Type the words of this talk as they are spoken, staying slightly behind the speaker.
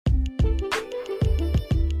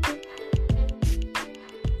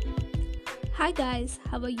Hi guys,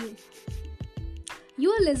 how are you?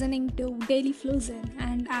 You are listening to Daily Flozen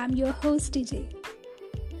and I'm your host TJ.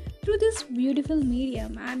 Through this beautiful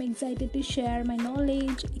medium, I'm excited to share my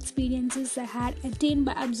knowledge, experiences I had attained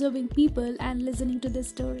by observing people and listening to their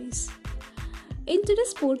stories. In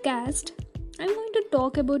today's podcast, I'm going to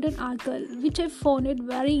talk about an article which I found it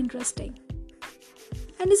very interesting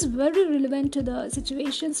and is very relevant to the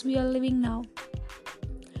situations we are living now.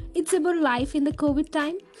 It's about life in the COVID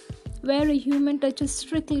time where a human touch is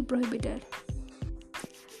strictly prohibited.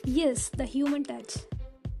 Yes, the human touch.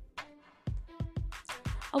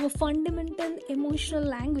 Our fundamental emotional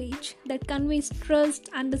language that conveys trust,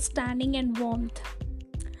 understanding, and warmth.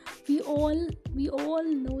 We all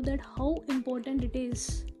know that how important it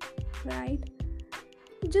is, right?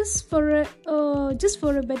 Just for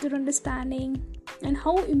a better understanding and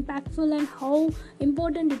how impactful and how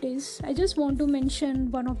important it is, I just want to mention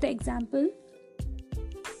one of the example.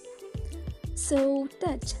 So,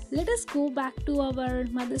 touch. Let us go back to our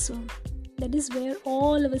mother's womb. That is where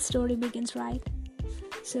all our story begins, right?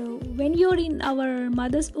 So, when you're in our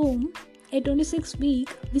mother's womb, at 26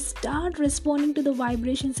 week, we start responding to the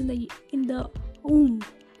vibrations in the womb.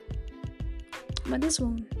 Mother's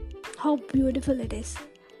womb. How beautiful it is,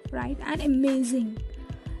 right? And amazing.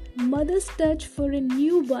 Mother's touch for a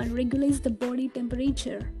newborn regulates the body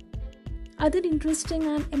temperature. Other interesting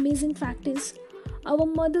and amazing fact is our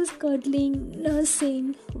mother's cuddling,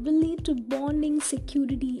 nursing will lead to bonding,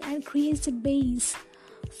 security, and creates a base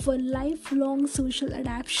for lifelong social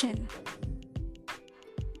adaptation.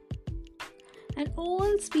 And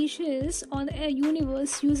all species on the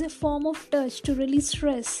universe use a form of touch to release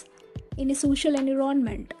stress in a social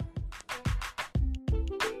environment.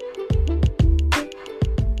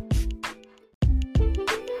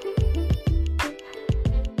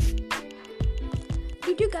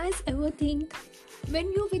 Did you guys ever think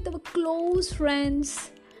when you're with our close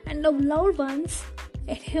friends and our loved ones,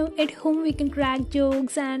 at home we can crack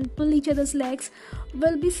jokes and pull each other's legs,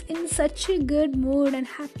 we'll be in such a good mood and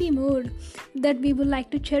happy mood that we would like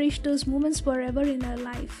to cherish those moments forever in our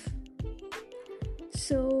life.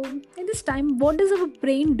 So, at this time, what does our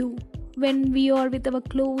brain do when we are with our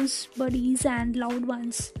close buddies and loved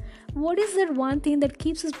ones? What is that one thing that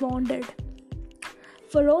keeps us bonded?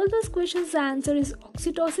 For all those questions, the answer is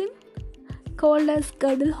oxytocin, called as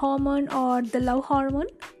cuddle hormone or the love hormone.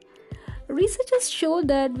 Researchers show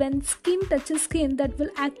that when skin touches skin, that will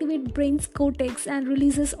activate brain's cortex and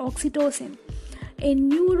releases oxytocin. A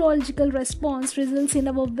neurological response results in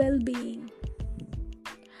our well-being.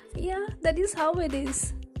 Yeah, that is how it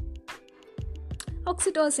is.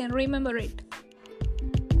 Oxytocin, remember it.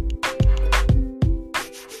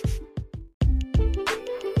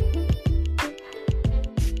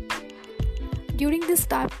 During these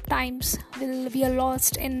tough times, we are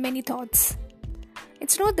lost in many thoughts.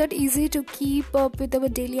 It's not that easy to keep up with our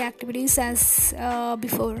daily activities as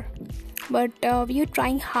before, but we are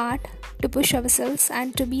trying hard to push ourselves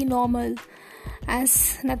and to be normal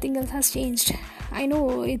as nothing else has changed. I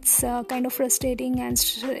know it's kind of frustrating and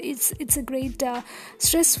it's a great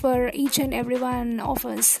stress for each and every one of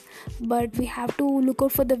us, but we have to look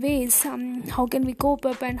out for the ways how can we cope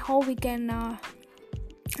up and how we can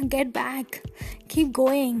get back, keep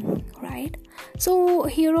going, right? So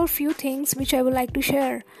here are a few things which I would like to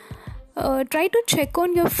share. Try to check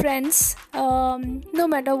on your friends, no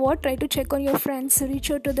matter what. Try to check on your friends,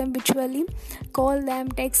 reach out to them virtually, call them,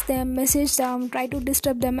 text them, message them, try to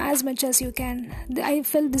disturb them as much as you can. I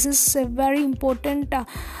feel this is a very important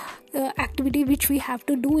activity which we have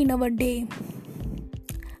to do in our day.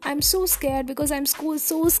 I'm so scared because I'm so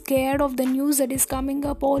scared of the news that is coming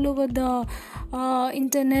up all over the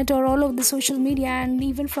internet or all over the social media, and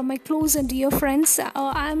even from my close and dear friends.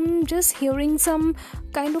 I'm just hearing some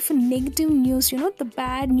kind of a negative news, the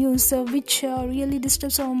bad news which really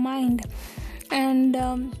disturbs our mind. And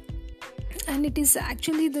it is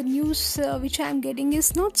actually the news which I'm getting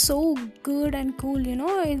is not so good and cool,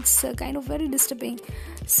 it's kind of very disturbing.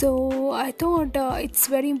 So I thought it's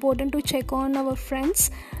very important to check on our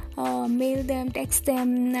friends, mail them, text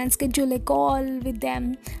them, and schedule a call with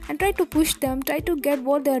them, and try to push them, try to get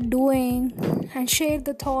what they're doing, and share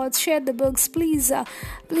the thoughts, share the books. Please,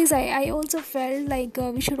 I also felt like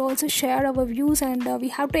we should also share our views, and we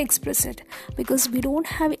have to express it because we don't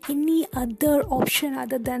have any other option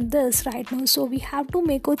other than this right now. So we have to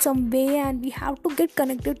make out some way, and we have to get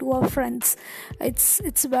connected to our friends.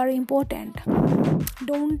 It's very important.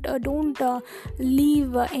 Don't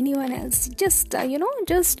leave anyone else. Just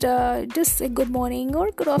say good morning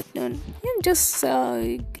or good afternoon. Just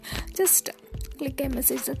click a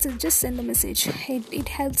message. That's it. Just send a message. It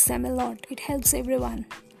helps them a lot. It helps everyone.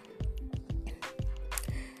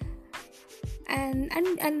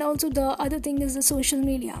 And also the other thing is the social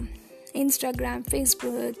media, Instagram,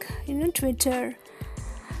 Facebook, Twitter.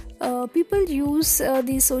 People use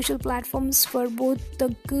these social platforms for both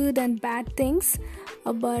the good and bad things,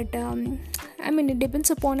 but it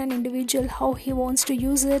depends upon an individual how he wants to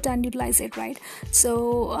use it and utilize it, right?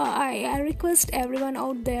 So I request everyone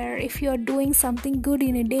out there, if you are doing something good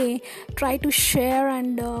in a day, try to share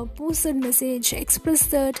and post that message, express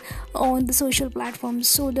that on the social platforms,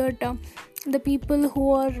 so that the people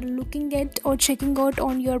who are looking at or checking out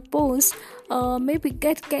on your post maybe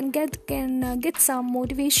can get some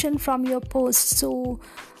motivation from your post. So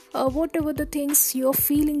whatever the things you're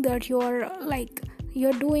feeling that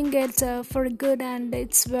you're doing it for good and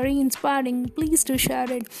it's very inspiring, please do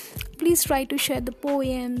share it. Please try to share the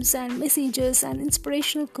poems and messages and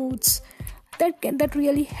inspirational quotes. That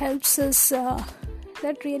really helps us,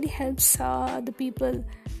 that really helps the people.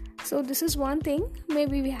 So this is one thing,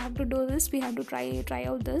 maybe we have to do this, we have to try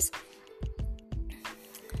out this.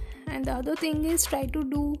 And the other thing is, try to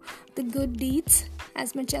do the good deeds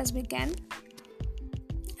as much as we can.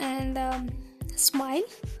 And smile.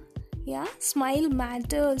 Yeah, smile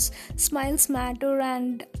matters. Smiles matter,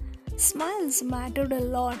 and smiles mattered a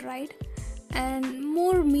lot, right? And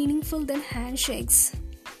more meaningful than handshakes.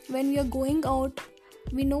 When we are going out,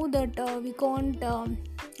 we know that we can't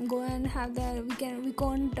go and have that. We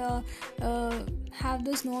can't have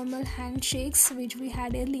those normal handshakes which we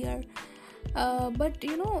had earlier. But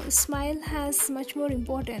smile has much more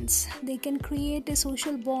importance. They can create a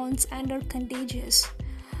social bonds and are contagious.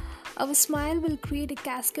 Our smile will create a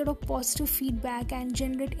cascade of positive feedback and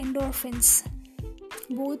generate endorphins,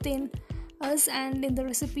 both in us and in the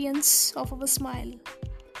recipients of our smile.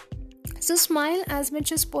 So smile as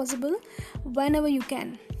much as possible whenever you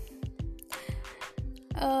can.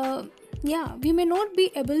 We may not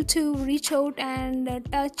be able to reach out and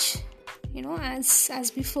touch,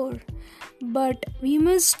 as before, but we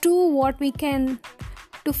must do what we can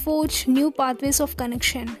to forge new pathways of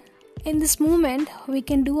connection. In this moment, we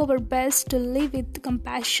can do our best to live with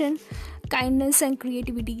compassion, kindness, and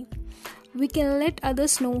creativity. We can let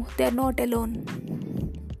others know they're not alone.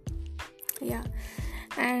 Yeah,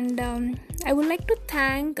 and I would like to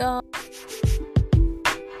thank. I'd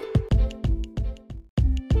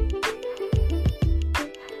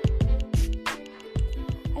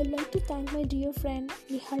like to thank my dear friend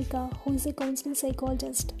Niharika, who is a counseling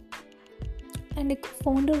psychologist and a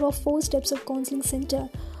founder of 4 Steps of Counseling Center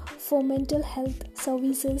for Mental Health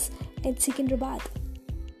Services at Secunderabad.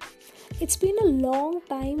 It's been a long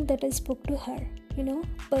time that I spoke to her,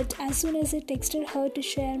 but as soon as I texted her to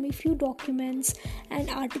share me few documents and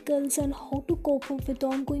articles on how to cope up with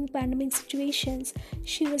ongoing pandemic situations,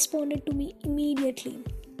 she responded to me immediately.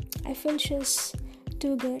 I felt she's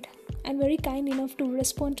too good and very kind enough to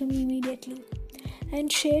respond to me immediately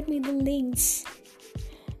and shared me the links.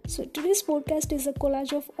 So today's podcast is a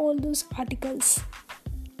collage of all those articles.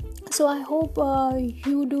 So I hope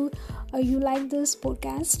you like this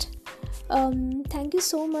podcast. Thank you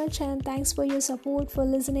so much, and thanks for your support for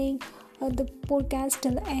listening the podcast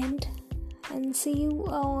till the end, and see you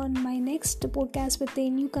on my next podcast with a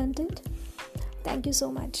new content. Thank you so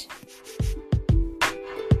much.